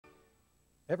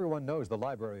Everyone knows the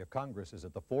Library of Congress is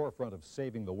at the forefront of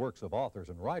saving the works of authors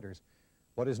and writers.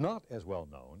 What is not as well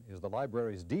known is the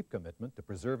library's deep commitment to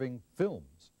preserving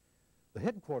films. The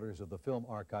headquarters of the Film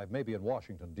Archive may be in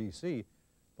Washington, D.C.,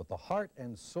 but the heart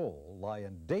and soul lie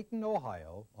in Dayton,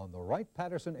 Ohio, on the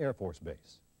Wright-Patterson Air Force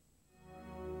Base.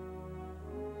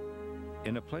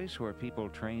 In a place where people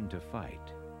train to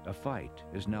fight, a fight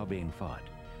is now being fought,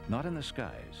 not in the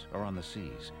skies or on the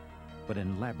seas, but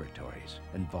in laboratories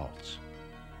and vaults.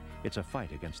 It's a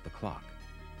fight against the clock.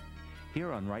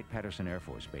 Here on Wright-Patterson Air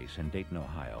Force Base in Dayton,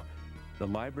 Ohio, the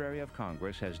Library of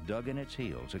Congress has dug in its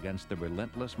heels against the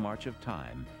relentless march of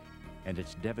time and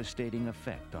its devastating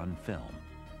effect on film.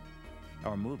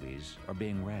 Our movies are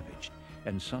being ravaged,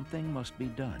 and something must be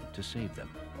done to save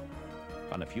them.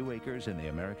 On a few acres in the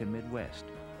American Midwest,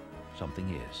 something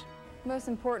is. The most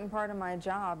important part of my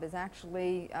job is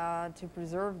actually to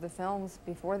preserve the films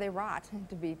before they rot,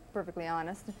 to be perfectly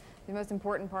honest. The most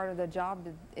important part of the job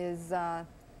is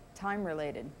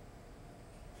time-related.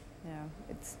 You know,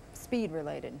 it's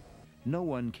speed-related. No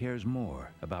one cares more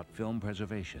about film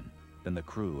preservation than the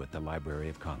crew at the Library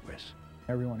of Congress.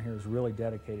 Everyone here is really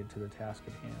dedicated to the task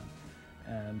at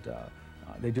hand, and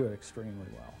they do it extremely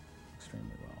well,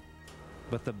 extremely well.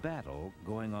 But the battle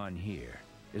going on here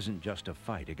isn't just a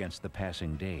fight against the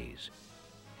passing days.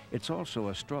 It's also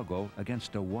a struggle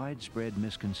against a widespread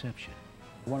misconception.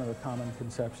 One of the common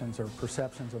conceptions or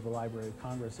perceptions of the Library of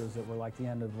Congress is that we're like the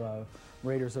end of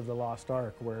Raiders of the Lost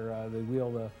Ark, where they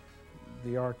wheel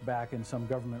the Ark back in some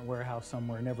government warehouse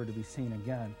somewhere, never to be seen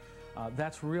again.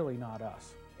 That's really not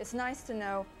us. It's nice to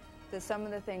know that some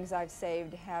of the things I've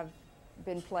saved have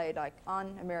been played like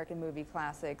on American movie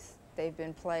classics. They've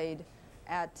been played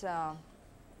at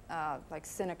like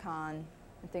Cinecon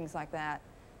and things like that.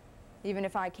 Even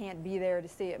if I can't be there to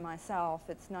see it myself,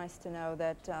 it's nice to know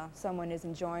that someone is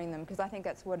enjoying them, because I think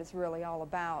that's what it's really all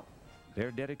about. Their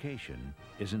dedication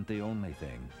isn't the only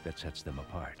thing that sets them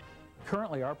apart.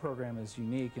 Currently, our program is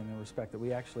unique in the respect that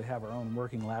we actually have our own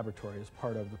working laboratory as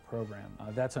part of the program.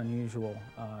 That's unusual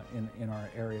in our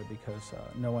area, because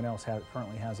no one else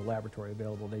currently has a laboratory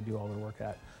available. They do all their work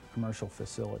at commercial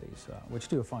facilities, which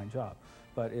do a fine job.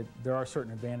 But there are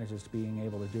certain advantages to being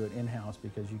able to do it in-house,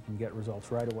 because you can get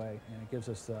results right away, and it gives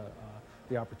us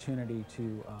the opportunity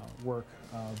to work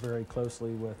very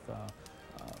closely with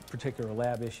particular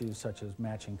lab issues such as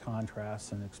matching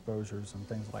contrasts and exposures and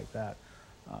things like that.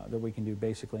 That we can do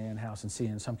basically in-house and see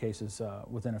in some cases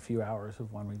within a few hours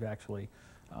of when we've actually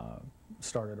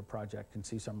started a project, and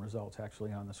see some results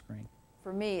actually on the screen.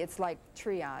 For me, it's like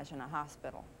triage in a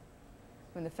hospital.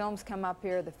 When the films come up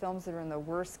here, the films that are in the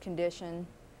worst condition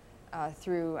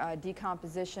through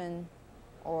decomposition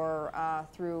or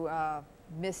through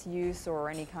misuse or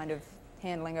any kind of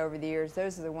handling over the years,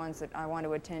 those are the ones that I want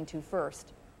to attend to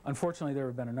first. Unfortunately, there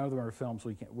have been a number of films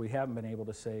we haven't been able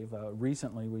to save.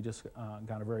 Recently, we just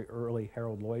got a very early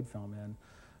Harold Lloyd film in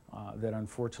that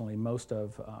unfortunately most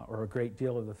of, or a great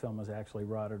deal of the film has actually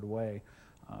rotted away.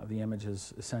 The image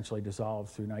is essentially dissolved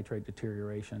through nitrate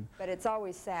deterioration. But it's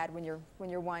always sad when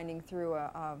you're winding through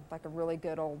like a really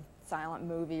good old silent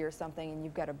movie or something, and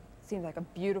you've got seems like a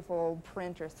beautiful old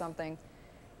print or something,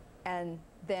 and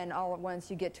then all at once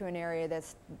you get to an area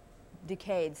that's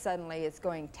decayed. Suddenly it's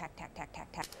going tack, tack, tack, tack,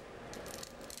 tack.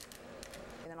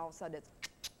 And then all of a sudden it's...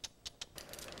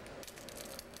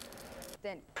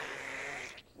 Then...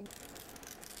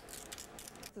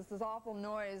 It's this awful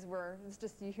noise where it's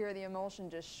just, you hear the emulsion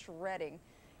just shredding.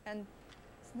 And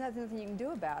there's nothing you can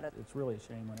do about it. It's really a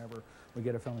shame whenever we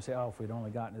get a film and say, oh, if we'd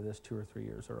only gotten to this 2 or 3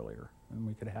 years earlier, then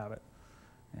we could have it,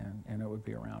 and it would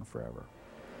be around forever.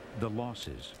 The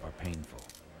losses are painful,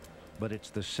 but it's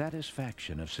the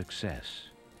satisfaction of success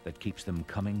that keeps them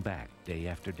coming back day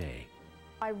after day.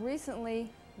 I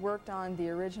recently worked on the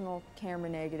original camera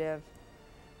negative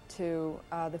to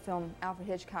the film Alfred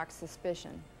Hitchcock's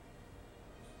Suspicion.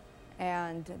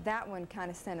 And that one kind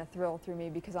of sent a thrill through me,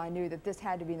 because I knew that this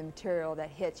had to be the material that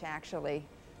Hitch actually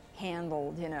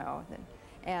handled, you know.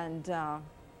 And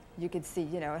you could see,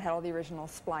 you know, it had all the original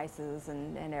splices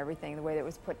and everything, the way that it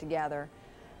was put together.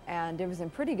 And it was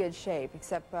in pretty good shape,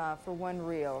 except for one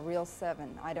reel, reel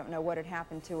 7. I don't know what had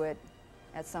happened to it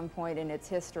at some point in its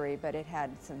history, but it had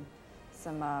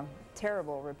some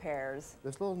terrible repairs.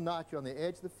 This little notch on the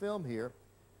edge of the film here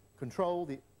controlled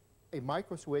a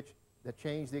micro switch that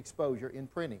changed the exposure in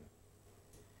printing.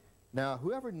 Now,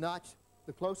 whoever notched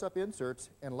the close-up inserts,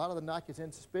 and a lot of the notches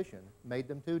in Suspicion, made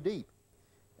them too deep.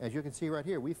 As you can see right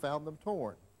here, we found them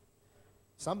torn.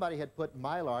 Somebody had put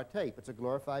Mylar tape, it's a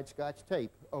glorified Scotch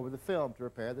tape, over the film to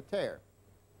repair the tear.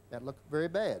 That looked very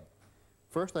bad.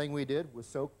 First thing we did was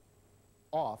soak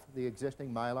off the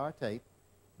existing Mylar tape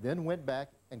then went back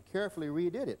and carefully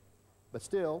redid it, but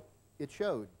still, it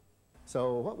showed.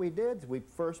 So what we did is we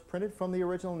first printed from the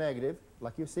original negative,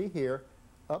 like you see here,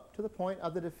 up to the point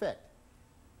of the defect.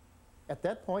 At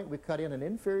that point, we cut in an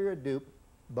inferior dupe,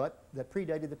 but that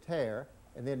predated the tear,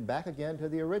 and then back again to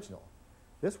the original.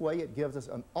 This way, it gives us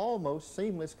an almost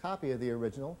seamless copy of the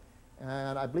original,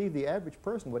 and I believe the average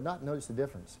person would not notice the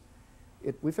difference.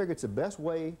 We figure it's the best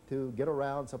way to get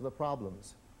around some of the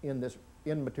problems in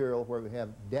material where we have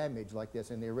damage like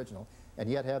this in the original, and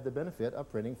yet have the benefit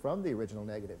of printing from the original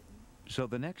negative. So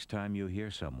the next time you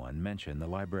hear someone mention the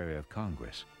Library of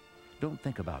Congress, don't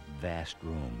think about vast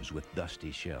rooms with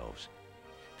dusty shelves.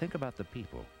 Think about the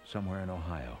people somewhere in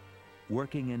Ohio,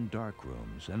 working in dark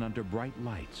rooms and under bright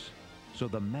lights, so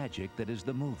the magic that is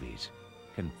the movies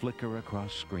can flicker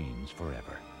across screens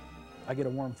forever. I get a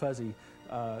warm fuzzy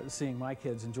seeing my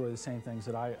kids enjoy the same things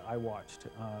that I watched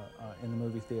in the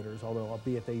movie theaters, although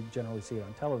albeit they generally see it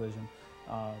on television.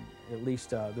 At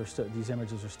least these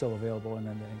images are still available, and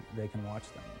then they can watch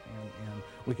them, and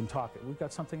we can talk. We've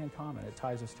got something in common. It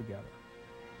ties us together.